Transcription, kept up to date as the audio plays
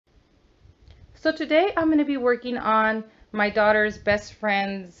So today I'm going to be working on my daughter's best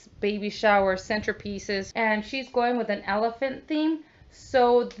friend's baby shower centerpieces, and she's going with an elephant theme.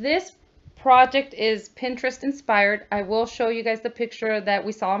 So this project is Pinterest inspired. I will show you guys the picture that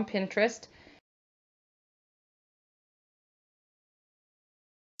we saw on Pinterest.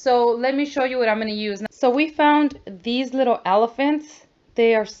 So let me show you what I'm going to use. So we found these little elephants.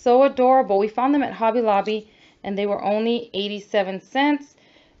 They are so adorable. We found them at Hobby Lobby and they were only 87 cents.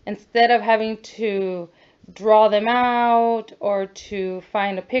 Instead of having to draw them out or to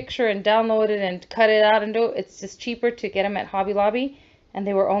find a picture and download it and cut it out and do it, it's just cheaper to get them at Hobby Lobby. And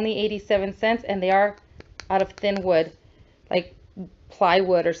they were only 87 cents and they are out of thin wood, like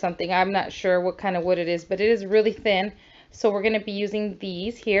plywood or something. I'm not sure what kind of wood it is, but it is really thin. So we're going to be using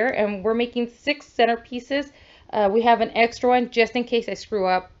these here, and we're making 6 centerpieces. We have an extra one just in case I screw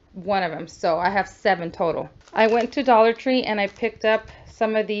up one of them. So I have 7 total. I went to Dollar Tree and I picked up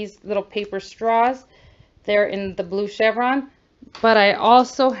some of these little paper straws. They're in the blue chevron, but I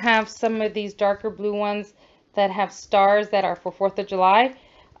also have some of these darker blue ones that have stars that are for 4th of July.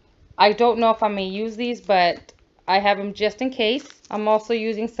 I don't know if I may use these, but I have them just in case. I'm also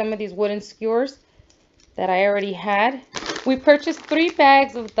using some of these wooden skewers that I already had. We purchased 3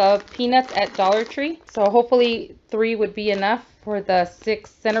 bags of the peanuts at Dollar Tree, so hopefully 3 would be enough for the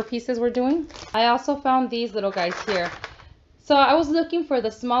 6 centerpieces we're doing. I also found these little guys here. So I was looking for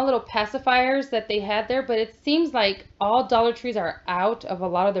the small little pacifiers that they had there, but it seems like all Dollar Trees are out of a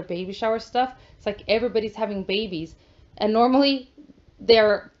lot of their baby shower stuff. It's like everybody's having babies, and normally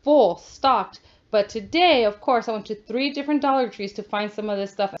they're full stocked. But today, of course, I went to 3 different Dollar Trees to find some of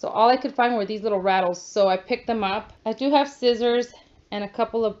this stuff. So all I could find were these little rattles. So I picked them up. I do have scissors and a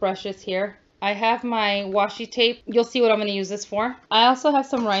couple of brushes here. I have my washi tape. You'll see what I'm going to use this for. I also have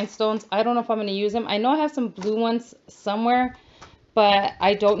some rhinestones. I don't know if I'm going to use them. I know I have some blue ones somewhere, but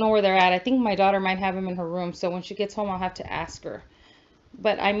I don't know where they're at. I think my daughter might have them in her room. So when she gets home, I'll have to ask her.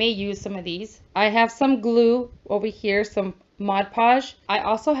 But I may use some of these. I have some glue over here, some Mod Podge. I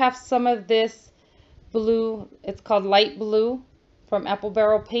also have some of this blue, it's called light blue from Apple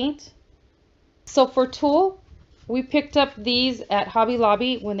Barrel Paint. So for tulle, we picked up these at Hobby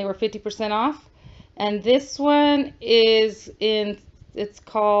Lobby when they were 50% off, and this one is in, it's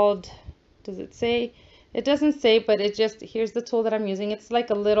called, does it say? It doesn't say, but it just, here's the tulle that I'm using. It's like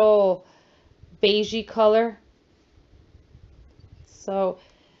a little beigey color. So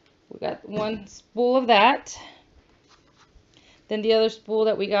we got 1 spool of that. Then the other spool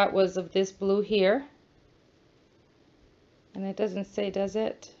that we got was of this blue here. And it doesn't say, does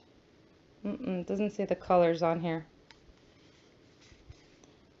it? It doesn't say the colors on here.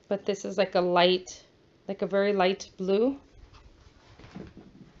 But this is like a light, like a very light blue.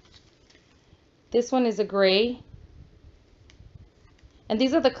 This one is a gray. And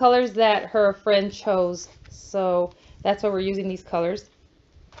these are the colors that her friend chose. So that's why we're using these colors.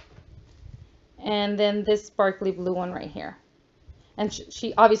 And then this sparkly blue one right here. And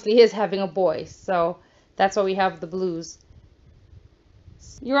she obviously is having a boy, so that's why we have the blues.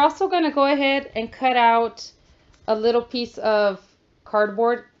 You're also going to go ahead and cut out a little piece of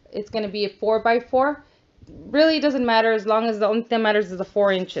cardboard. It's going to be a 4x4. Really, it doesn't matter as long as the only thing that matters is the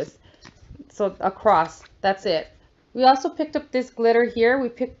 4 inches. So across, that's it. We also picked up this glitter here. We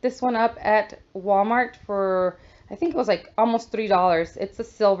picked this one up at Walmart for, I think it was like almost $3. It's a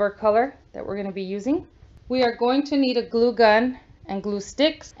silver color that we're going to be using. We are going to need a glue gun and glue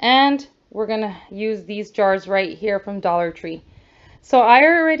sticks, and we're going to use these jars right here from Dollar Tree. So I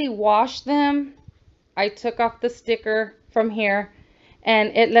already washed them. I took off the sticker from here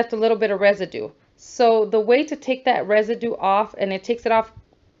and it left a little bit of residue. So the way to take that residue off, and it takes it off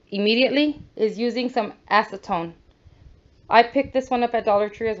immediately, is using some acetone. I picked this one up at Dollar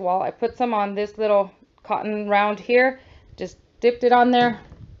Tree as well. I put some on this little cotton round here, just dipped it on there,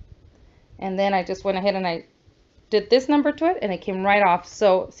 and then I just went ahead and I did this number to it and it came right off.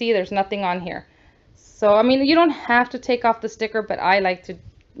 So see, there's nothing on here. So, I mean, you don't have to take off the sticker, but I like to,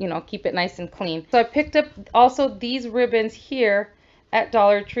 you know, keep it nice and clean. So I picked up also these ribbons here at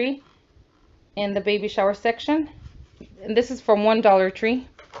Dollar Tree in the baby shower section. And this is from one Dollar Tree.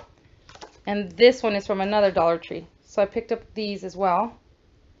 And this one is from another Dollar Tree. So I picked up these as well.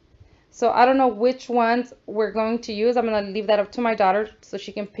 So I don't know which ones we're going to use. I'm going to leave that up to my daughter so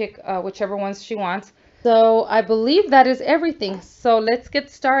she can pick whichever ones she wants. So I believe that is everything. So let's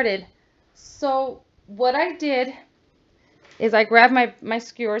get started. So what I did is I grabbed my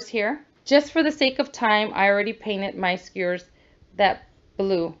skewers here. Just for the sake of time, I already painted my skewers that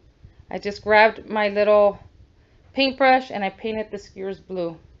blue. I just grabbed my little paintbrush and I painted the skewers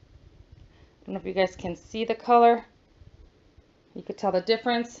blue. I don't know if you guys can see the color. You could tell the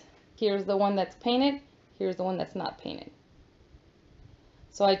difference. Here's the one that's painted. Here's the one that's not painted.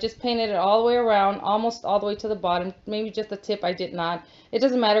 So I just painted it all the way around, almost all the way to the bottom. Maybe just the tip I did not. It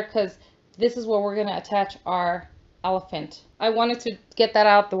doesn't matter because this is where we're going to attach our elephant. I wanted to get that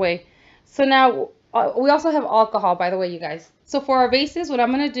out the way. So now we also have alcohol, by the way, you guys. So for our vases, what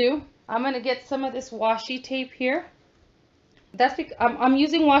I'm going to do, I'm going to get some of this washi tape here. That's because I'm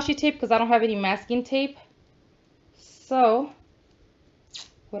using washi tape because I don't have any masking tape. So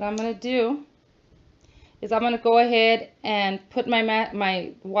what I'm going to do is I'm going to go ahead and put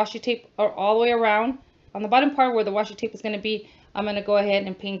my washi tape all the way around. On the bottom part where the washi tape is going to be, I'm going to go ahead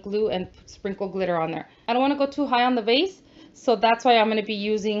and paint glue and sprinkle glitter on there. I don't want to go too high on the vase, so that's why I'm going to be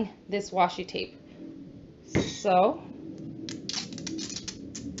using this washi tape. So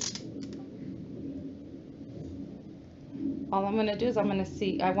all I'm going to do is I'm going to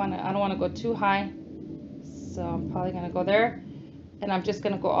see, I don't want to go too high, so I'm probably going to go there. And I'm just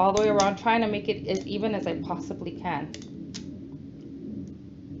going to go all the way around, trying to make it as even as I possibly can.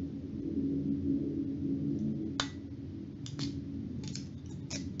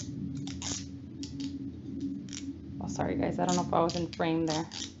 Oh, sorry guys, I don't know if I was in frame there.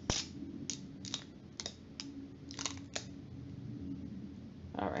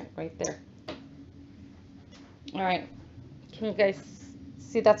 All right, right there. All right, can you guys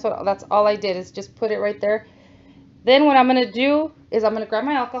see? That's all I did, is just put it right there. Then what I'm going to do is I'm going to grab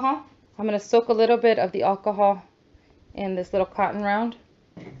my alcohol. I'm going to soak a little bit of the alcohol in this little cotton round.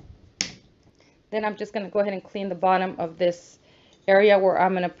 Then I'm just going to go ahead and clean the bottom of this area where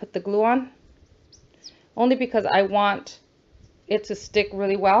I'm going to put the glue on. Only because I want it to stick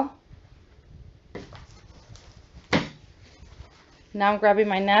really well. Now I'm grabbing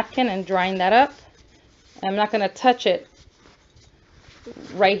my napkin and drying that up. I'm not going to touch it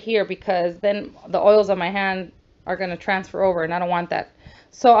right here because then the oils on my hand are going to transfer over and I don't want that.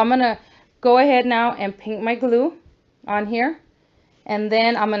 So I'm going to go ahead now and paint my glue on here, and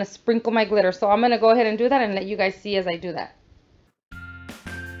then I'm going to sprinkle my glitter. So I'm going to go ahead and do that and let you guys see as I do that.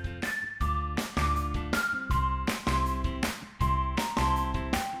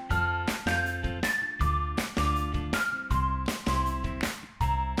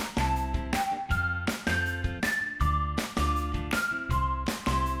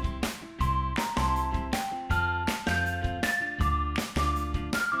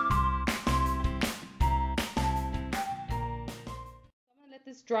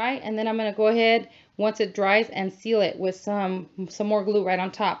 This dry, and then I'm going to go ahead once it dries and seal it with some more glue right on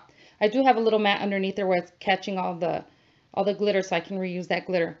top. I do have a little mat underneath there where it's catching all the glitter, so I can reuse that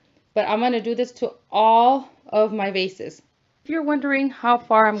glitter. But I'm going to do this to all of my vases. If you're wondering how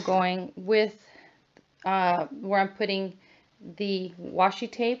far I'm going with where I'm putting the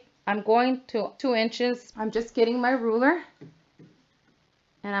washi tape, I'm going to 2 inches. I'm just getting my ruler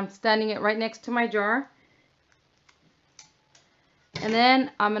and I'm standing it right next to my jar. And then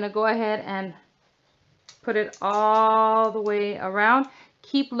I'm going to go ahead and put it all the way around.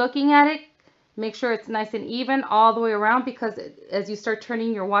 Keep looking at it. Make sure it's nice and even all the way around, because as you start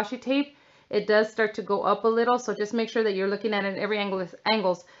turning your washi tape, it does start to go up a little. So just make sure that you're looking at it at every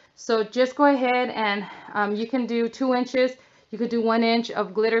angles. So just go ahead and you can do 2 inches. You could do 1 inch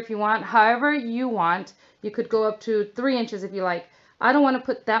of glitter if you want. However you want. You could go up to 3 inches if you like. I don't want to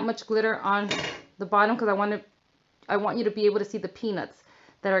put that much glitter on the bottom because I want you to be able to see the peanuts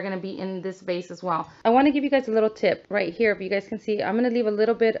that are going to be in this vase as well. I want to give you guys a little tip right here. If you guys can see, I'm going to leave a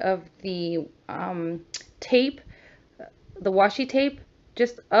little bit of the tape, the washi tape,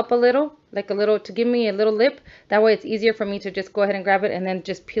 just up a little, like a little, to give me a little lip. That way it's easier for me to just go ahead and grab it and then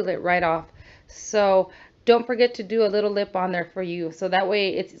just peel it right off. So don't forget to do a little lip on there for you. So that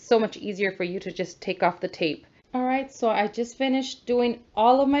way it's so much easier for you to just take off the tape. All right, so I just finished doing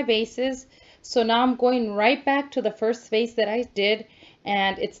all of my vases. So now I'm going right back to the first vase that I did,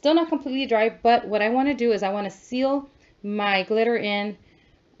 and it's still not completely dry, but what I want to do is I want to seal my glitter in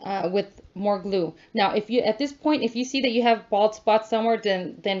with more glue. Now, if you, at this point, if you see that you have bald spots somewhere,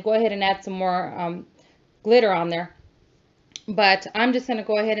 then go ahead and add some more glitter on there. But I'm just going to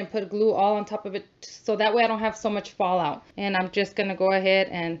go ahead and put glue all on top of it, so that way I don't have so much fallout. And I'm just going to go ahead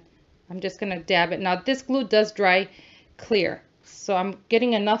and I'm just going to dab it. Now, this glue does dry clear. So I'm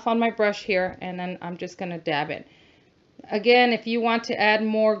getting enough on my brush here, and then I'm just going to dab it. Again, if you want to add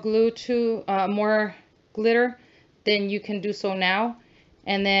more glue to more glitter, then you can do so now.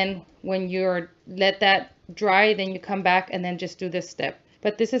 And then when you're let that dry, then you come back and then just do this step.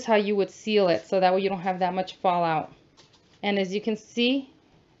 But this is how you would seal it, so that way you don't have that much fallout. And as you can see,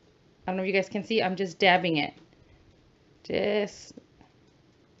 I don't know if you guys can see, I'm just dabbing it. Just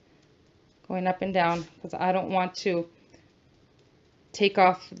going up and down, because I don't want to take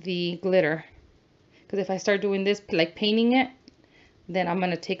off the glitter. Because if I start doing this, like painting it, then I'm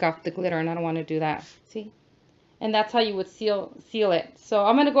going to take off the glitter, and I don't want to do that. See? And that's how you would seal it. So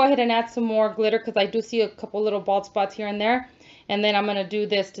I'm going to go ahead and add some more glitter because I do see a couple little bald spots here and there. And then I'm going to do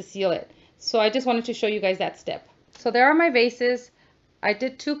this to seal it. So I just wanted to show you guys that step. So there are my vases. I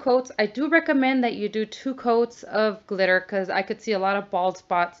did 2 coats. I do recommend that you do 2 coats of glitter because I could see a lot of bald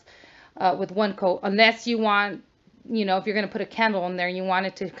spots with 1 coat. Unless you want, you know, if you're going to put a candle in there and you want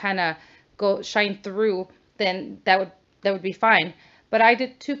it to kind of go shine through, then that would be fine. But I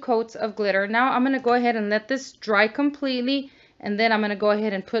did 2 coats of glitter. Now I'm going to go ahead and let this dry completely. And then I'm going to go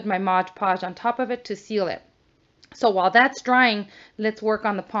ahead and put my Mod Podge on top of it to seal it. So while that's drying, let's work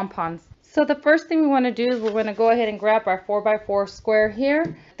on the pom-poms. So the first thing we want to do is we're going to go ahead and grab our 4x4 square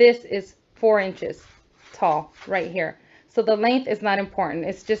here. This is 4 inches tall right here. So the length is not important.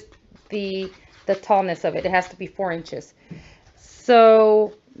 It's just the tallness of it. It has to be 4 inches.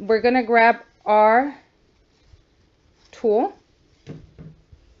 So we're going to grab our tool.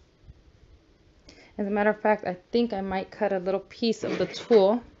 As a matter of fact, I think I might cut a little piece of the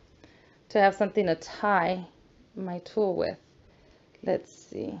tool to have something to tie my tool with. Let's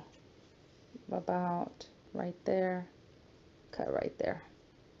see. About right there. Cut right there.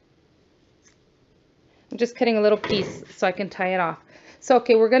 I'm just cutting a little piece so I can tie it off. So,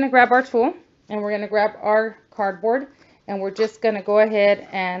 okay, we're going to grab our tool and we're going to grab our cardboard and we're just going to go ahead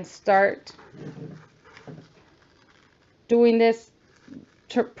and start doing this,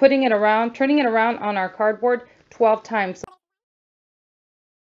 turning it around on our cardboard 12 times.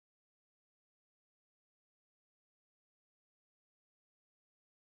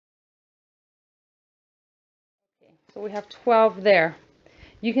 Okay, so we have 12 there.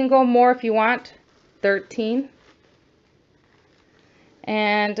 You can go more if you want, 13.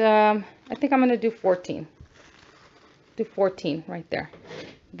 And I think I'm going to do 14. Do 14 right there.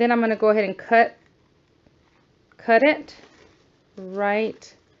 Then I'm going to go ahead and cut it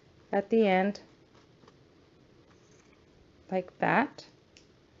right at the end like that.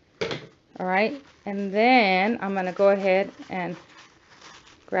 All right, and then I'm going to go ahead and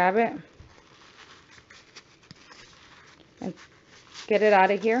grab it and get it out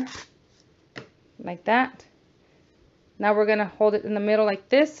of here like that. Now we're going to hold it in the middle like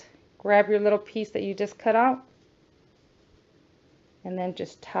this. Grab your little piece that you just cut out and then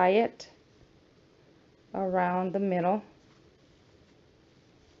just tie it around the middle.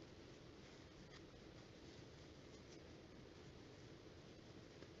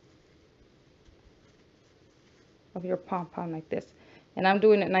 Of your pom-pom like this. And I'm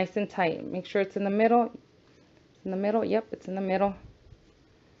doing it nice and tight. Make sure it's in the middle. In the middle. Yep, it's in the middle.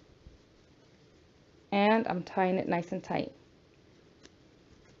 And I'm tying it nice and tight.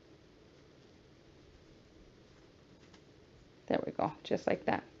 There we go. Just like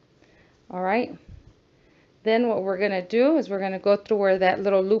that. All right. Then what we're going to do is we're going to go through where that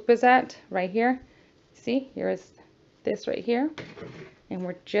little loop is at right here. See, here is this right here. And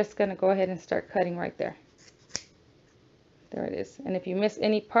we're just going to go ahead and start cutting right there. There it is. And if you miss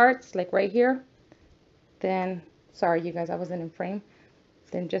any parts, like right here, then, sorry you guys, I wasn't in frame,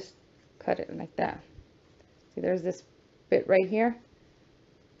 then just cut it like that. See, there's this bit right here.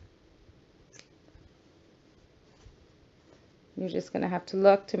 You're just going to have to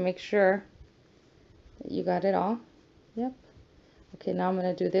look to make sure that you got it all. Yep. Okay, now I'm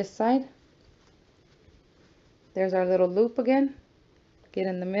going to do this side. There's our little loop again. Get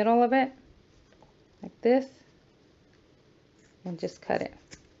in the middle of it, like this. And just cut it.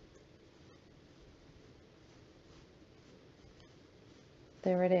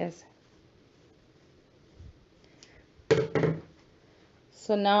 There it is.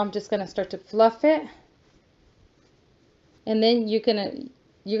 So now I'm just going to start to fluff it. And then you're going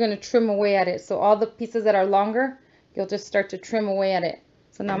to trim away at it. So all the pieces that are longer, you'll just start to trim away at it.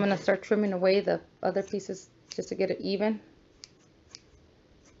 So now I'm going to start trimming away the other pieces just to get it even.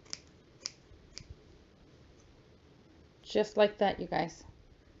 Just like that, you guys.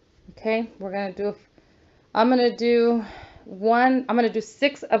 Okay, we're gonna do, I'm gonna do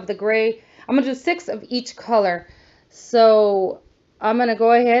 6 of the gray. I'm gonna do 6 of each color. So I'm gonna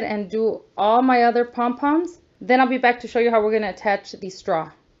go ahead and do all my other pom-poms. Then I'll be back to show you how we're gonna attach the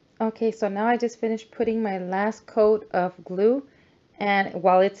straw. Okay, so now I just finished putting my last coat of glue, and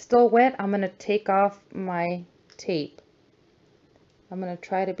while it's still wet, I'm gonna take off my tape. I'm gonna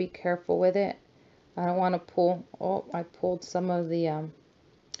try to be careful with it. I don't want to pull. Oh, I pulled some of the,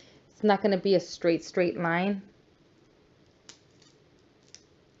 it's not going to be a straight line.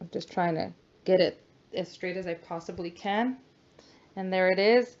 I'm just trying to get it as straight as I possibly can. And there it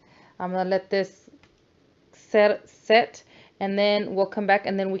is. I'm going to let this set. and then we'll come back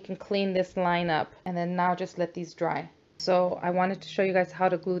and then we can clean this line up. And then now just let these dry. So I wanted to show you guys how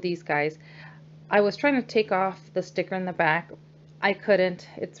to glue these guys. I was trying to take off the sticker in the back. I couldn't.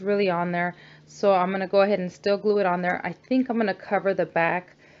 It's really on there. So I'm going to go ahead and still glue it on there. I think I'm going to cover the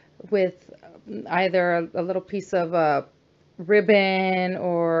back with either a little piece of ribbon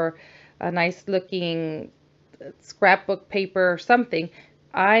or a nice looking scrapbook paper or something.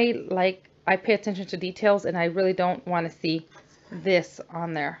 I pay attention to details, and I really don't want to see this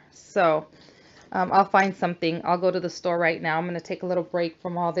on there. So I'll find something. I'll go to the store right now. I'm going to take a little break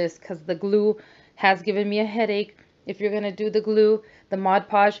from all this because the glue has given me a headache. If you're going to do the glue, the Mod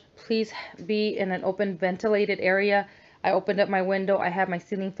Podge, please be in an open ventilated area. I opened up my window, I have my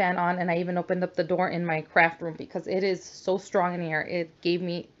ceiling fan on, and I even opened up the door in my craft room because it is so strong in here. It gave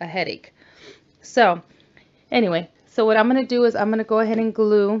me a headache. So anyway, so what I'm going to do is I'm going to go ahead and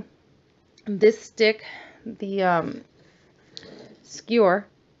glue this stick, the skewer,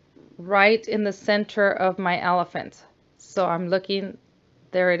 right in the center of my elephant. So I'm looking,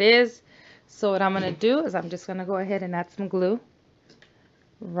 there it is. So what I'm going to do is I'm just going to go ahead and add some glue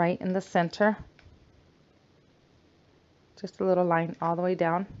right in the center. Just a little line all the way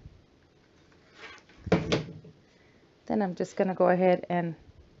down. Then I'm just going to go ahead and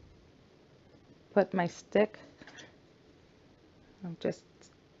put my stick. I'm just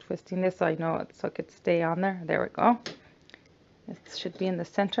twisting this so I know it so it could stay on there. There we go. It should be in the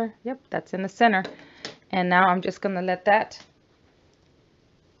center. Yep, that's in the center. And now I'm just going to let that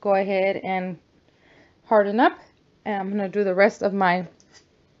go ahead and harden up. And I'm going to do the rest of my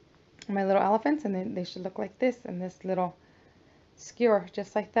little elephants, and then they should look like this, and this little skewer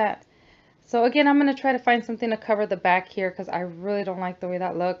just like that. So again, I'm going to try to find something to cover the back here because I really don't like the way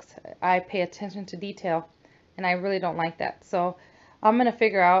that looks. I pay attention to detail, and I really don't like that. So I'm going to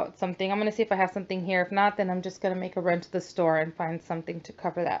figure out something. I'm going to see if I have something here. If not, then I'm just going to make a run to the store and find something to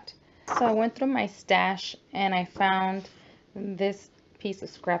cover that. So I went through my stash and I found this piece of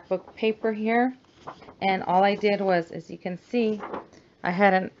scrapbook paper here. And all I did was, as you can see, I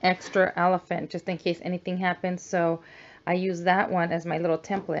had an extra elephant just in case anything happened. So I used that one as my little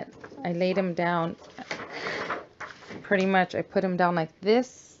template. I laid him down pretty much. I put him down like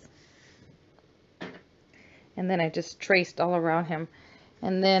this. And then I just traced all around him.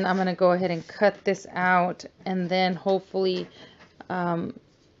 And then I'm going to go ahead and cut this out. And then hopefully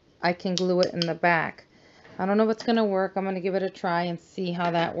I can glue it in the back. I don't know what's going to work. I'm going to give it a try and see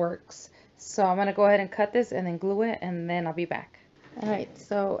how that works. So I'm going to go ahead and cut this and then glue it, and then I'll be back. Alright,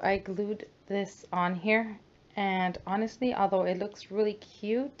 so I glued this on here. And honestly, although it looks really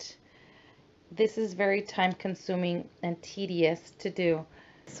cute, this is very time consuming and tedious to do.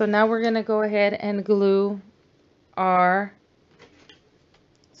 So now we're going to go ahead and glue our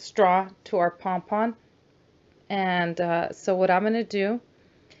straw to our pom-pom. And so what I'm going to do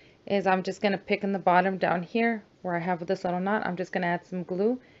is I'm just going to pick in the bottom down here where I have this little knot. I'm just going to add some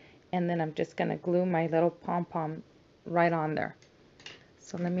glue, and then I'm just going to glue my little pom-pom right on there.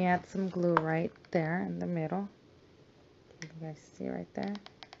 So let me add some glue right there in the middle. Can you guys see right there?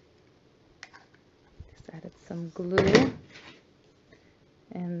 Just added some glue.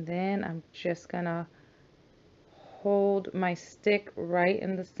 And then I'm just going to hold my stick right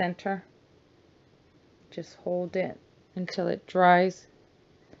in the center. Just hold it until it dries.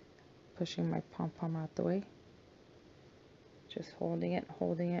 Pushing my pom-pom out the way. Just holding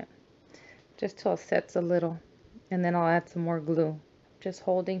it, just till it sets a little. And then I'll add some more glue. Just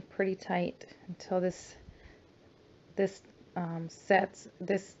holding pretty tight until this sets.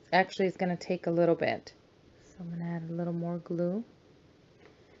 This actually is going to take a little bit. So I'm going to add a little more glue.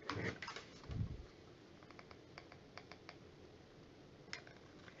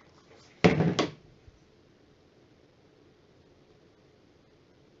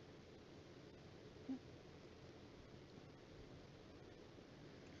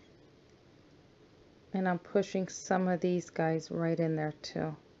 And I'm pushing some of these guys right in there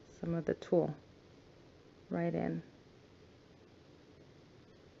too. Some of the tulle right in.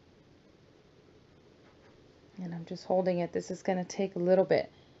 And I'm just holding it. This is going to take a little bit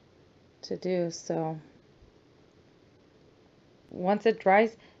to do. So once it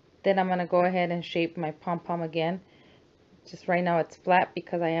dries, then I'm going to go ahead and shape my pom-pom again. Just right now it's flat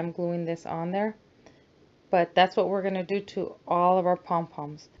because I am gluing this on there. But that's what we're going to do to all of our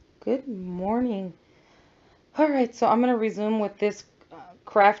pom-poms. Good morning. Alright, so I'm going to resume with this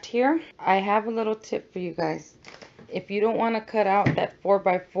craft here. I have a little tip for you guys. If you don't want to cut out that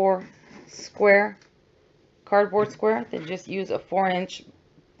 4x4 square, cardboard square, then just use a 4-inch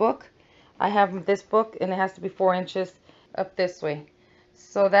book. I have this book and it has to be 4 inches up this way.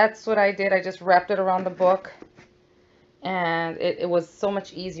 So that's what I did. I just wrapped it around the book and it was so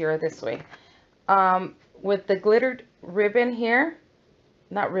much easier this way. With the glittered ribbon here,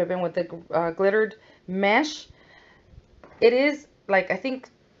 not ribbon, with the glittered mesh, it is like, I think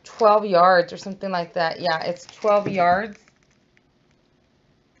 12 yards or something like that. Yeah, it's 12 yards.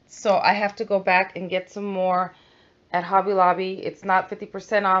 So I have to go back and get some more at Hobby Lobby. It's not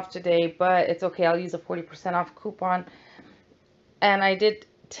 50% off today, but it's okay. I'll use a 40% off coupon. And I did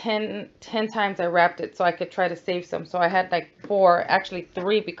 10 times I wrapped it so I could try to save some. So I had like 4, actually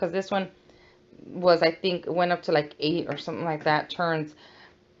 3, because this one was, I think, went up to like 8 or something like that turns.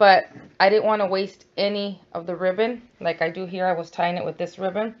 But I didn't want to waste any of the ribbon like I do here. I was tying it with this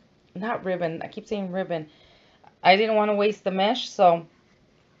ribbon. Not ribbon. I keep saying ribbon. I didn't want to waste the mesh, so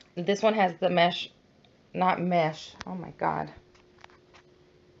this one has the mesh, not mesh. Oh my God.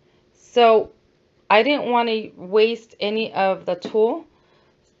 So I didn't want to waste any of the tulle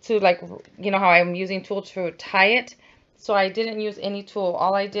to, like, you know how I'm using tulle to tie it. So I didn't use any tulle.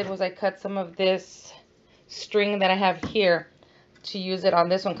 All I did was I cut some of this string that I have here to use it on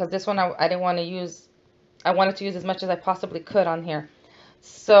this one, because this one I didn't want to use. I wanted to use as much as I possibly could on here.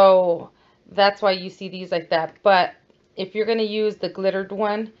 So that's why you see these like that. But if you're going to use the glittered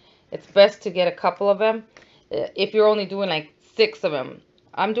one, it's best to get a couple of them. If you're only doing like 6 of them.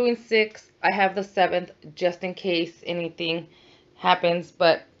 I'm doing 6. I have the 7th just in case anything happens.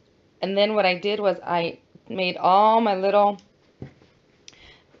 And then what I did was I made all my little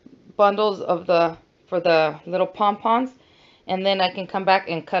bundles for the little pom-poms. And then I can come back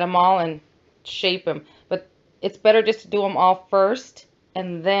and cut them all and shape them. But it's better just to do them all first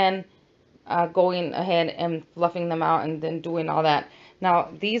and then going ahead and fluffing them out and then doing all that.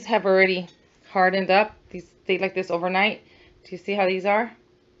 Now these have already hardened up. These stayed like this overnight. Do you see how these are?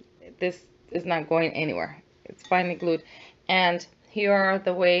 This is not going anywhere. It's finally glued. And here are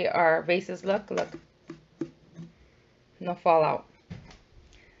the way our vases look. Look, no fallout.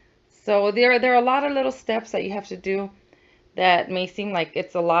 So there are a lot of little steps that you have to do that may seem like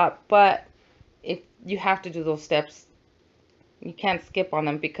it's a lot, but if you have to do those steps, you can't skip on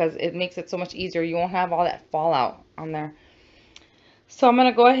them because it makes it so much easier. You won't have all that fallout on there. So I'm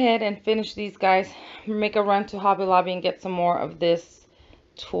going to go ahead and finish these guys, make a run to Hobby Lobby and get some more of this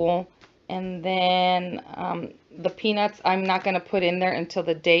tulle. And then the peanuts I'm not going to put in there until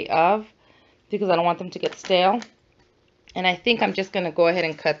the day of because I don't want them to get stale. And I think I'm just going to go ahead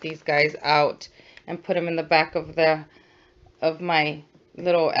and cut these guys out and put them in the back of my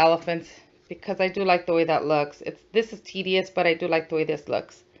little elephants because I do like the way that looks. This is tedious, but I do like the way this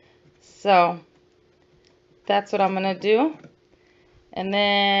looks. So that's what I'm going to do. And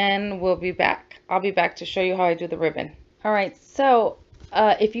then we'll be back. I'll be back to show you how I do the ribbon. All right, so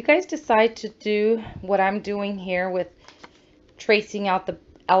if you guys decide to do what I'm doing here with tracing out the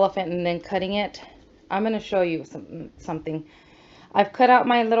elephant and then cutting it, I'm going to show you something. I've cut out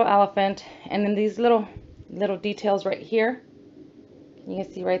my little elephant, and then these little details right here, you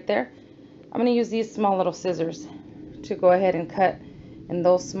can see right there, I'm going to use these small little scissors to go ahead and cut in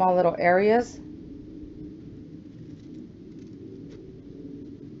those small little areas.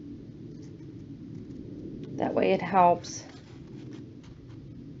 That way it helps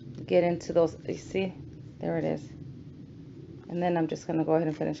get into those, you see, there it is. And then I'm just going to go ahead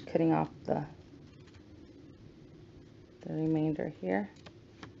and finish cutting off the remainder here.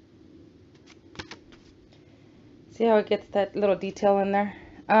 See how it gets that little detail in there?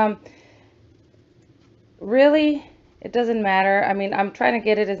 Really, it doesn't matter. I mean, I'm trying to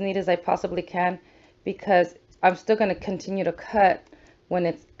get it as neat as I possibly can because I'm still going to continue to cut when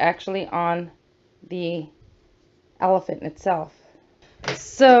it's actually on the elephant itself.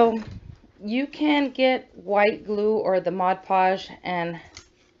 So you can get white glue or the Mod Podge and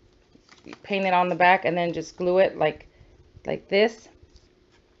paint it on the back and then just glue it like this.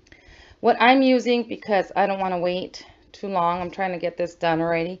 What I'm using, because I don't want to wait too long, I'm trying to get this done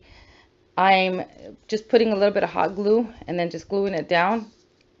already, I'm just putting a little bit of hot glue and then just gluing it down,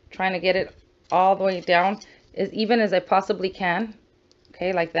 trying to get it all the way down as even as I possibly can.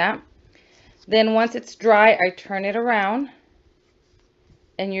 Okay, like that. Then once it's dry, I turn it around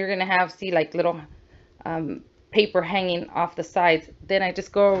and you're gonna see like little paper hanging off the sides. Then I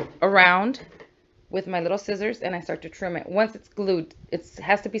just go around with my little scissors and I start to trim it. Once it's glued, it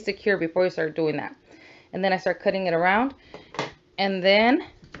has to be secure before you start doing that. And then I start cutting it around, and then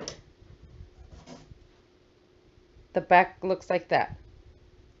the back looks like that.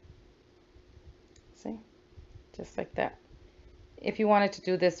 See? Just like that. If you wanted to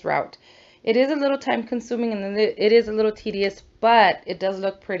do this route. It is a little time consuming and it is a little tedious, but it does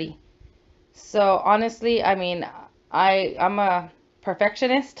look pretty. So honestly, I mean, I'm a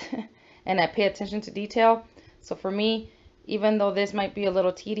perfectionist and I pay attention to detail. So for me, even though this might be a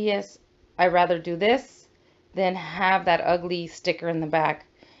little tedious, I'd rather do this than have that ugly sticker in the back.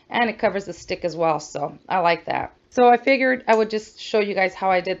 And it covers the stick as well, so I like that. So I figured I would just show you guys how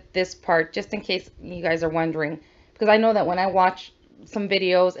I did this part, just in case you guys are wondering. Because I know that when I watch some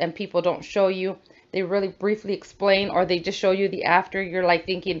videos and people don't show you, they really briefly explain, or they just show you the after, you're like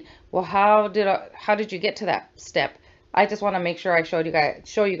thinking, well, how did you get to that step? I just want to make sure I show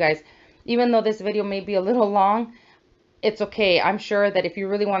you guys. Even though this video may be a little long, it's okay. I'm sure that if you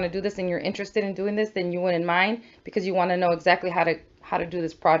really want to do this and you're interested in doing this, then you wouldn't mind, because you want to know exactly how to do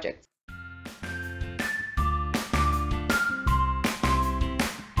this project.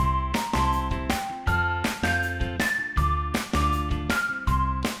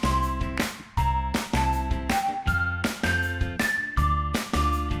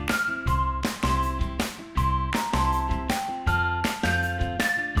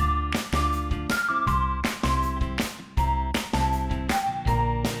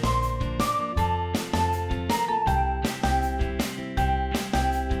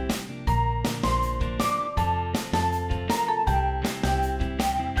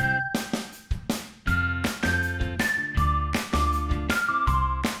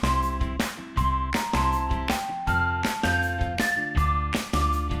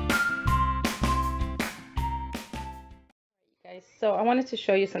 So I wanted to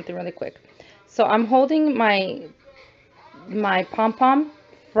show you something really quick. So I'm holding my pom-pom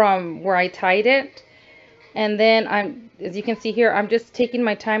from where I tied it, and then as you can see here, I'm just taking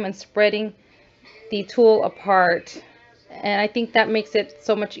my time and spreading the tulle apart, and I think that makes it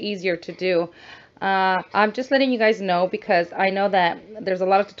so much easier to do. I'm just letting you guys know, because I know that there's a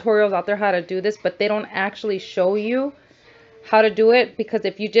lot of tutorials out there how to do this, but they don't actually show you how to do it, because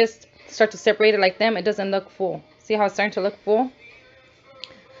if you just start to separate it like them, it doesn't look full. See how it's starting to look full?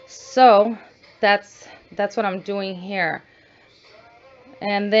 So that's what I'm doing here.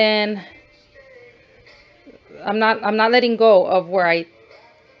 And then I'm not letting go of where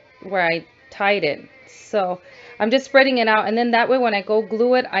I tied it. So I'm just spreading it out, and then that way when I go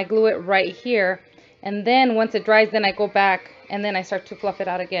glue it, I glue it right here, and then once it dries, then I go back and then I start to fluff it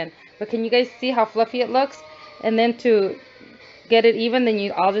out again. But can you guys see how fluffy it looks? And then to get it even,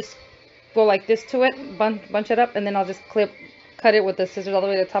 then I'll just go like this to it, bunch it up, and then I'll just cut it with the scissors all the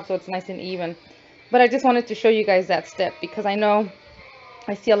way to the top so it's nice and even. But I just wanted to show you guys that step, because I know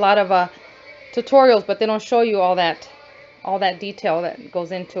I see a lot of tutorials, but they don't show you all that detail that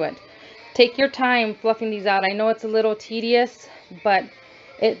goes into it. Take your time fluffing these out. I know it's a little tedious, but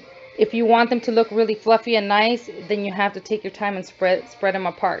if you want them to look really fluffy and nice, then you have to take your time and spread them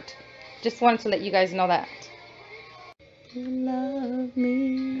apart. Just wanted to let you guys know that. You love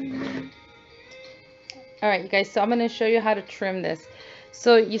me. Alright, you guys, so I'm going to show you how to trim this.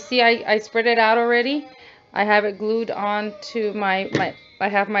 So you see I spread it out already. I have it glued on to I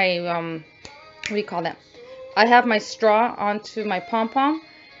have my what do you call that? I have my straw onto my pom-pom,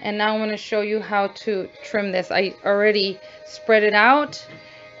 and now I'm going to show you how to trim this. I already spread it out,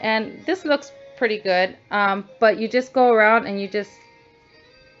 and this looks pretty good, but you just go around and you just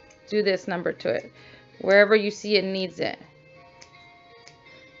do this number to it wherever you see it needs it.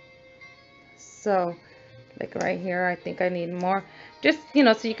 So like right here, I think I need more, just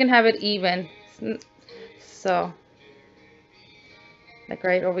so you can have it even. So like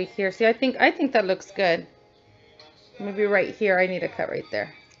right over here, see, I think that looks good. Maybe right here I need a cut right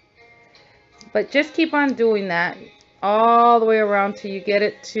there, but just keep on doing that all the way around till you get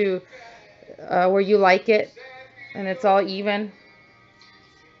it to where you like it and it's all even.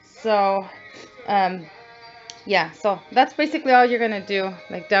 So yeah, so that's basically all you're gonna do,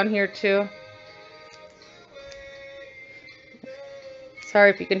 like down here too. Sorry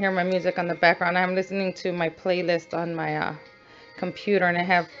if you can hear my music on the background. I'm listening to my playlist on my computer, and I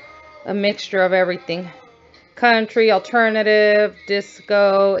have a mixture of everything: country, alternative,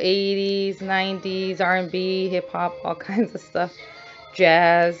 disco, 80s, 90s, R&B, hip-hop, all kinds of stuff,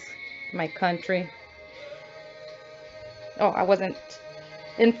 jazz, my country. Oh, I wasn't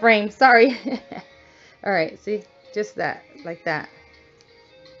in frame, sorry. All right, see, just that, like that.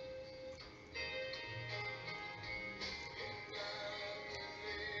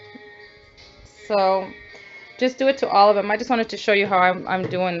 So just do it to all of them. I just wanted to show you how I'm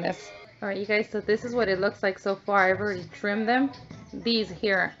doing this. All right, you guys, so this is what it looks like so far. I've already trimmed them, these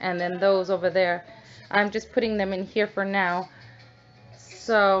here, and then those over there. I'm just putting them in here for now.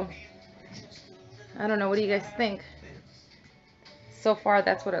 So I don't know, what do you guys think? So far,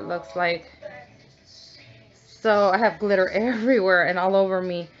 that's what it looks like. So I have glitter everywhere and all over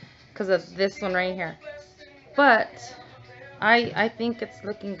me because of this one right here. But I think it's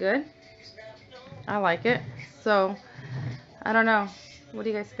looking good. I like it. So I don't know. What do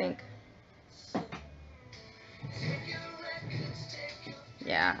you guys think?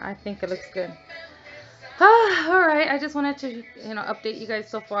 Yeah, I think it looks good. All right, I just wanted to, update you guys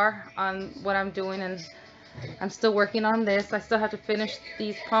so far on what I'm doing, and I'm still working on this. I still have to finish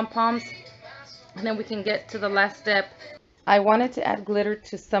these pom-poms, and then we can get to the last step. I wanted to add glitter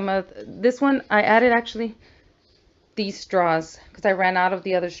to some of this one. I added actually these straws because I ran out of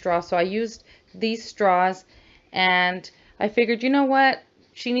the other straws, so I used these straws, and I figured, you know what?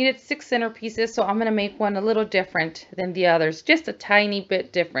 She needed 6 centerpieces, so I'm gonna make one a little different than the others, just a tiny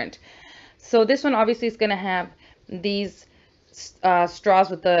bit different. So this one obviously is gonna have these straws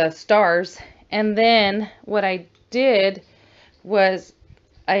with the stars, and then what I did was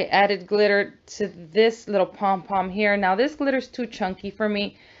I added glitter to this little pom-pom here. Now this glitter is too chunky for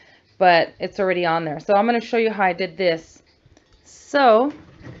me, but it's already on there. So I'm going to show you how I did this. So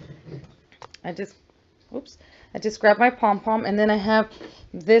I just grabbed my pom-pom, and then I have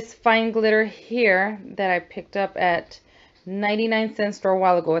this fine glitter here that I picked up at 99-cent store a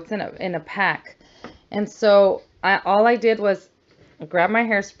while ago. It's in a pack. And so all I did was grab my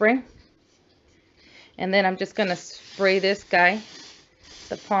hairspray, and then I'm just going to spray this guy,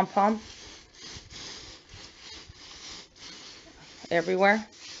 the pom-pom, everywhere.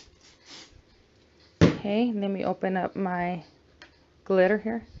 Okay, let me open up my glitter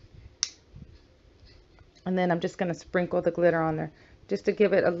here. And then I'm just going to sprinkle the glitter on there just to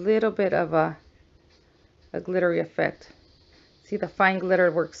give it a little bit of a glittery effect. See, the fine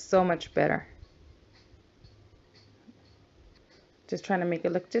glitter works so much better. Just trying to make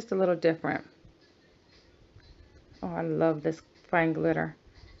it look just a little different. Oh, I love this fine glitter.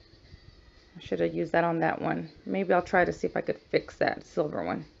 I should have used that on that one. Maybe I'll try to see if I could fix that silver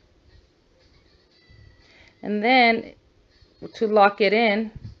one. And then to lock it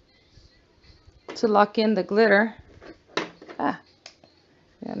in, the glitter, yeah,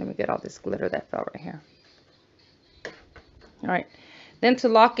 let me get all this glitter that fell right here. All right, then to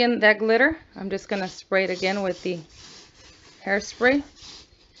lock in that glitter, I'm just gonna spray it again with the hairspray.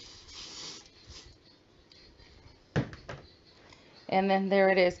 And then there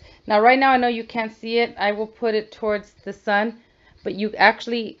it is. Now right now I know you can't see it. I will put it towards the sun, but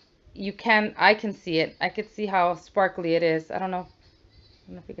I can see it. I can see how sparkly it is. I don't know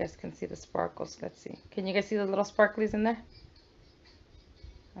if you guys can see the sparkles. Let's see. Can you guys see the little sparklies in there?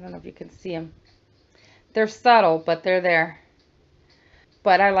 I don't know if you can see them. They're subtle, but they're there.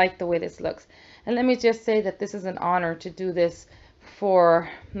 But I like the way this looks. And let me just say that this is an honor to do this for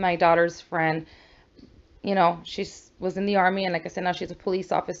my daughter's friend. You know, she was in the Army, and like I said, now she's a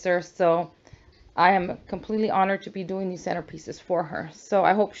police officer. So I am completely honored to be doing these centerpieces for her. So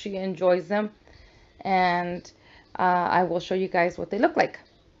I hope she enjoys them, and I will show you guys what they look like.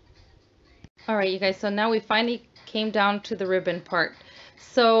 All right, you guys, so now we finally came down to the ribbon part.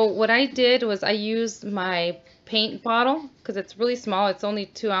 So what I did was I used my paint bottle because it's really small. It's only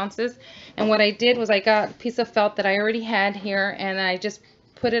 2 ounces. And what I did was I got a piece of felt that I already had here, and I just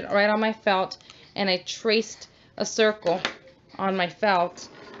put it right on my felt, and I traced a circle on my felt.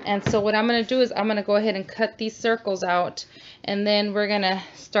 And so what I'm going to do is I'm going to go ahead and cut these circles out, and then we're going to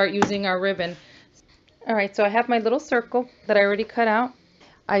start using our ribbon. All right, so I have my little circle that I already cut out.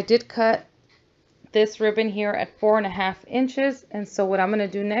 I did cut this ribbon here at 4.5 inches, and so what I'm going to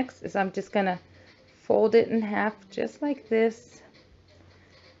do next is I'm just going to fold it in half just like this,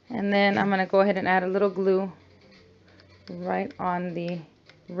 and then I'm going to go ahead and add a little glue right on the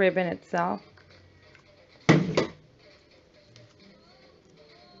ribbon itself.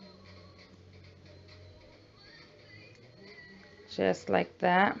 Just like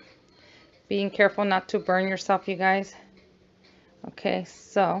that. Being careful not to burn yourself, you guys. Okay,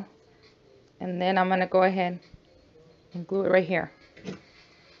 so, and then I'm going to go ahead and glue it right here.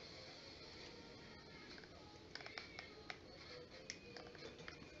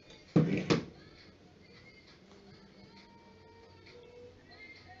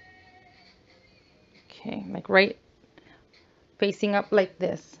 Okay, like right facing up like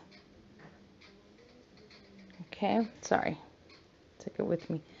this. Okay, sorry, take it with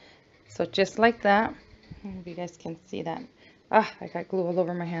me. So just like that. I don't know if you guys can see that. Ah, I got glue all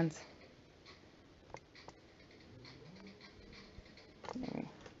over my hands.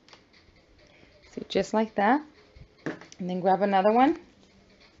 See, just like that. And then grab another one.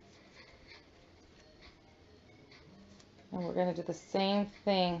 And we're going to do the same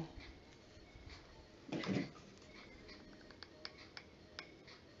thing.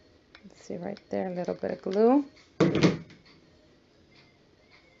 Let's see right there, a little bit of glue.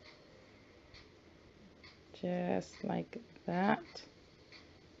 Just like that.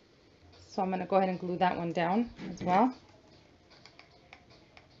 So I'm going to go ahead and glue that one down as well.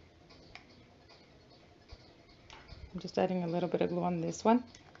 I'm just adding a little bit of glue on this one.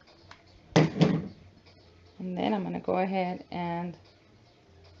 And then I'm going to go ahead and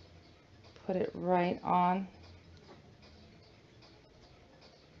put it right on.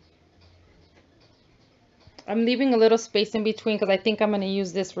 I'm leaving a little space in between because I think I'm going to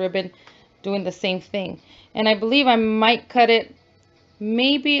use this ribbon doing the same thing. And I believe I might cut it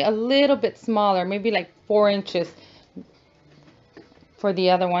maybe a little bit smaller, maybe like 4 inches for the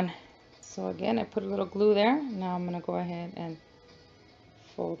other one. So again, I put a little glue there. Now I'm going to go ahead and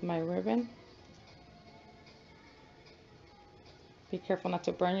fold my ribbon. Be careful not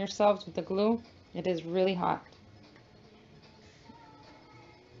to burn yourselves with the glue. It is really hot.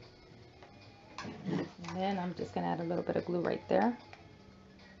 And then I'm just going to add a little bit of glue right there.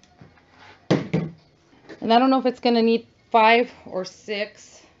 And I don't know if it's going to need 5 or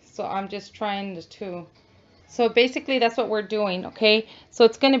 6, so I'm just trying the 2. So basically that's what we're doing, okay? So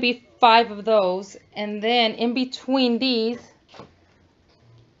it's going to be 5 of those, and then in between these,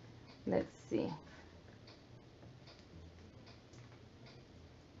 let's see.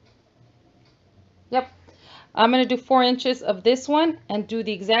 Yep. I'm going to do 4 inches of this one and do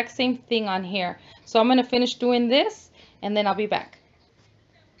the exact same thing on here. So I'm going to finish doing this and then I'll be back.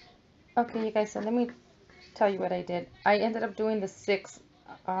 Okay, you guys, so let me tell you what I did. I ended up doing the 6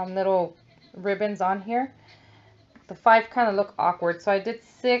 little ribbons on here. The 5 kind of look awkward, so I did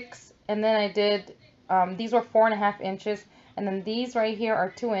 6, and then I did, these were 4.5 inches, and then these right here are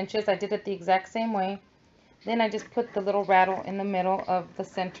 2 inches. I did it the exact same way. Then I just put the little rattle in the middle of the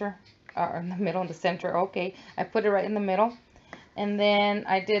center, in the middle of the center, okay. I put it right in the middle, and then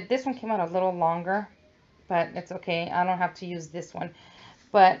I did, this one came out a little longer, but it's okay. I don't have to use this one,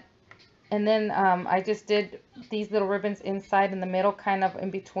 and then I just did these little ribbons inside in the middle, kind of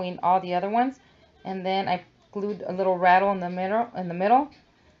in between all the other ones, and then I glued a little rattle in the middle.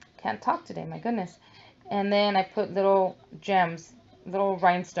 Can't talk today, my goodness. And then I put little gems, little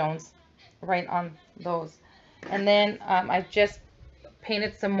rhinestones right on those. And then I just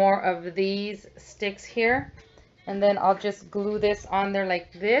painted some more of these sticks here, and then I'll just glue this on there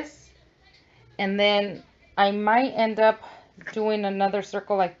like this. And then I might end up doing another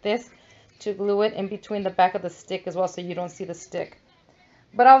circle like this to glue it in between the back of the stick as well, so you don't see the stick.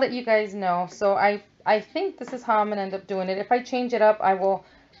 But I'll let you guys know. So I think this is how I'm going to end up doing it. If I change it up, I will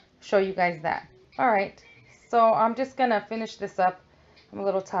show you guys that. Alright, so I'm just going to finish this up. I'm a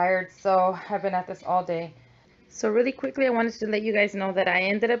little tired, so I've been at this all day. So really quickly, I wanted to let you guys know that I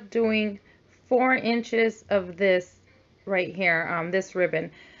ended up doing 4 inches of this right here, this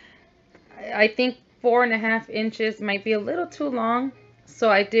ribbon. I think 4.5 inches might be a little too long, so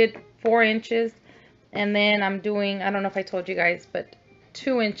I did 4 inches. And then I'm doing, I don't know if I told you guys, but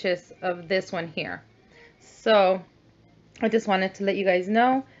 2 inches of this one here. So I just wanted to let you guys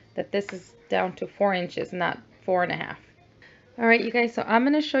know that this is down to 4 inches, not 4.5. All right, you guys, so I'm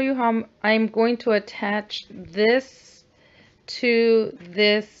going to show you how I'm going to attach this to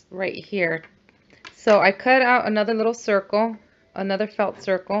this right here. So I cut out another little circle, another felt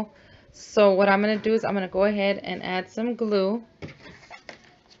circle. So what I'm going to do is I'm going to go ahead and add some glue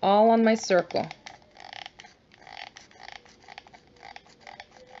all on my circle.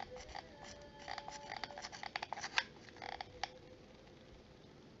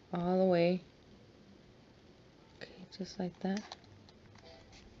 All the way. Okay, just like that.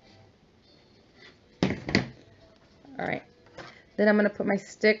 Alright. Then I'm going to put my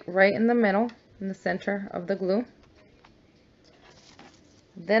stick right in the middle, in the center of the glue.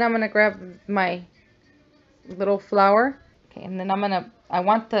 Then I'm going to grab my little flower. Okay, and then I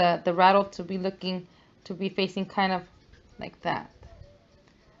want the rattle to be facing kind of like that.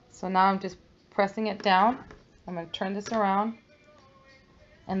 So now I'm just pressing it down. I'm going to turn this around.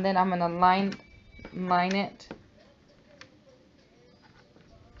 And then I'm going to line it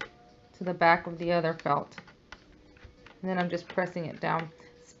to the back of the other felt. And then I'm just pressing it down,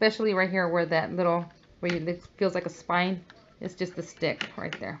 especially right here where that little, it feels like a spine. It's just the stick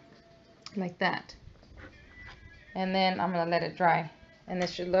right there, like that. And then I'm going to let it dry. And it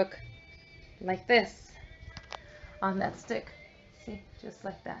should look like this on that stick. See, just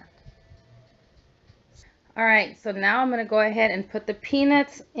like that. Alright, so now I'm going to go ahead and put the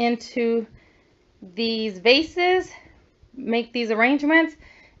peanuts into these vases, make these arrangements,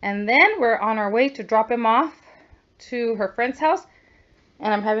 and then we're on our way to drop him off to her friend's house.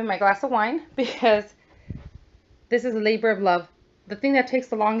 And I'm having my glass of wine because this is a labor of love. The thing that takes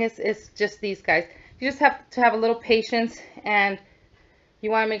the longest is just these guys. You just have to have a little patience, and you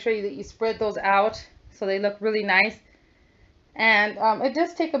want to make sure that you spread those out so they look really nice. And it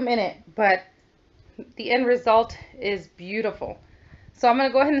does take a minute, but the end result is beautiful. So I'm going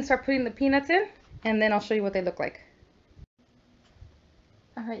to go ahead and start putting the peanuts in, and then I'll show you what they look like.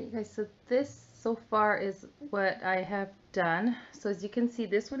 All right, you guys, so this so far is what I have done. So as you can see,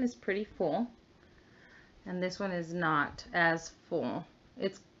 this one is pretty full, and this one is not as full.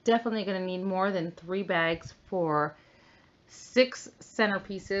 It's definitely going to need more than 3 bags for 6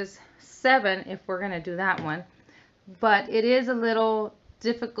 centerpieces, 7 if we're going to do that one. But it is a little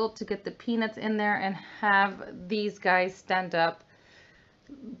difficult to get the peanuts in there and have these guys stand up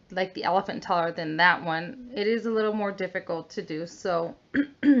like the elephant taller than that one. It is a little more difficult to do, so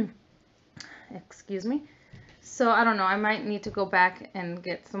excuse me. So I don't know, I might need to go back and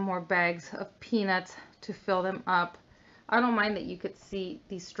get some more bags of peanuts to fill them up. I don't mind that you could see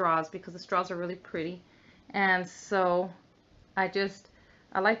these straws because the straws are really pretty, and so I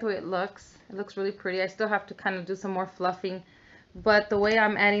like the way it looks. It looks really pretty. I still have to kind of do some more fluffing, but the way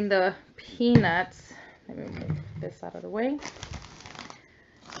I'm adding the peanuts, let me move this out of the way,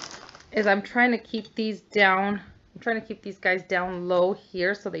 is I'm trying to keep these down. I'm trying to keep these guys down low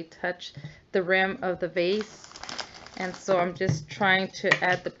here so they touch the rim of the vase. And so I'm just trying to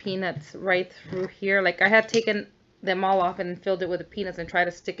add the peanuts right through here. Like I had taken them all off and filled it with the peanuts and try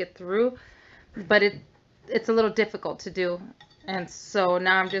to stick it through, but it's a little difficult to do. And so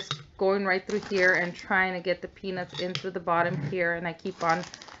now I'm just going right through here and trying to get the peanuts in through the bottom here, and I keep on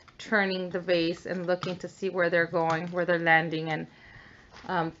turning the vase and looking to see where they're going, where they're landing, and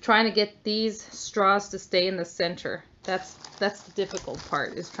trying to get these straws to stay in the center. That's the difficult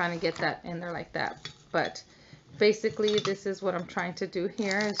part, is trying to get that in there like that. But basically this is what I'm trying to do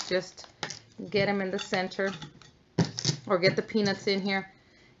here, is just get them in the center, or get the peanuts in here.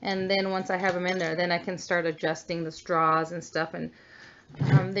 And then once I have them in there, then I can start adjusting the straws and stuff. And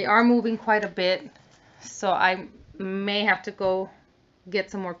they are moving quite a bit, so I may have to go get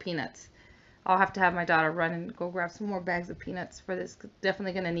some more peanuts. I'll have to have my daughter run and go grab some more bags of peanuts for this.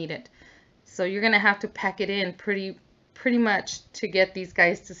 Definitely going to need it. So you're going to have to pack it in pretty much to get these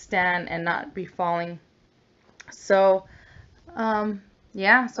guys to stand and not be falling. So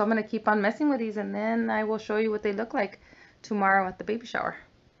yeah, so I'm going to keep on messing with these, and then I will show you what they look like tomorrow at the baby shower.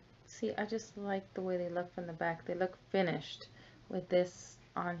 See, I just like the way they look from the back. They look finished with this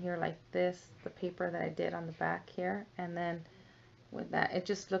on here like this, the paper that I did on the back here, and then with that, it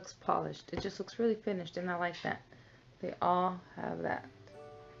just looks polished. It just looks really finished, and I like that. They all have that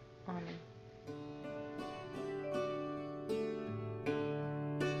on them.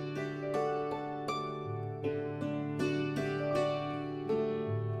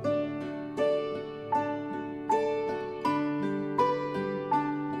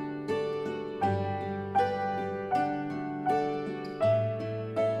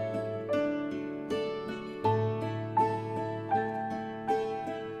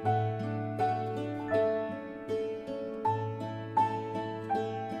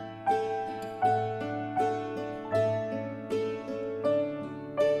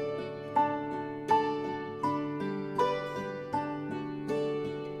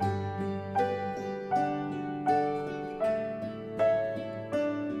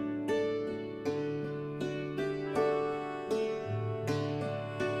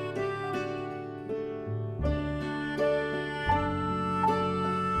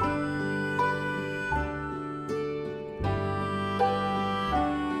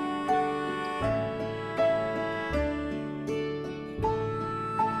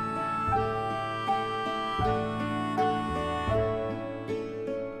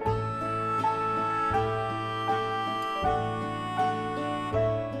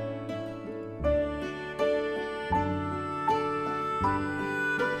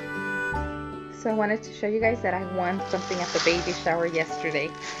 So I wanted to show you guys that I won something at the baby shower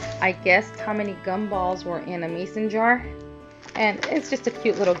yesterday. I guessed how many gumballs were in a mason jar, and it's just a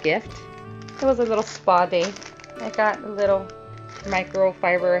cute little gift. It was a little spa day. I got a little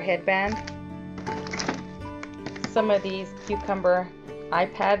microfiber headband, some of these cucumber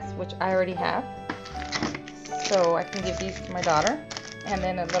iPads, which I already have, so I can give these to my daughter, and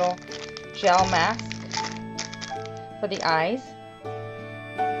then a little gel mask for the eyes.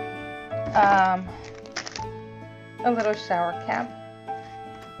 A little shower cap,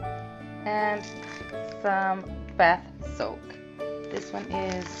 and some bath soak. This one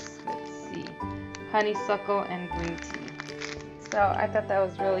is, let's see, honeysuckle and green tea. So I thought that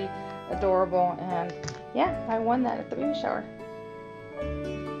was really adorable, and yeah, I won that at the baby shower.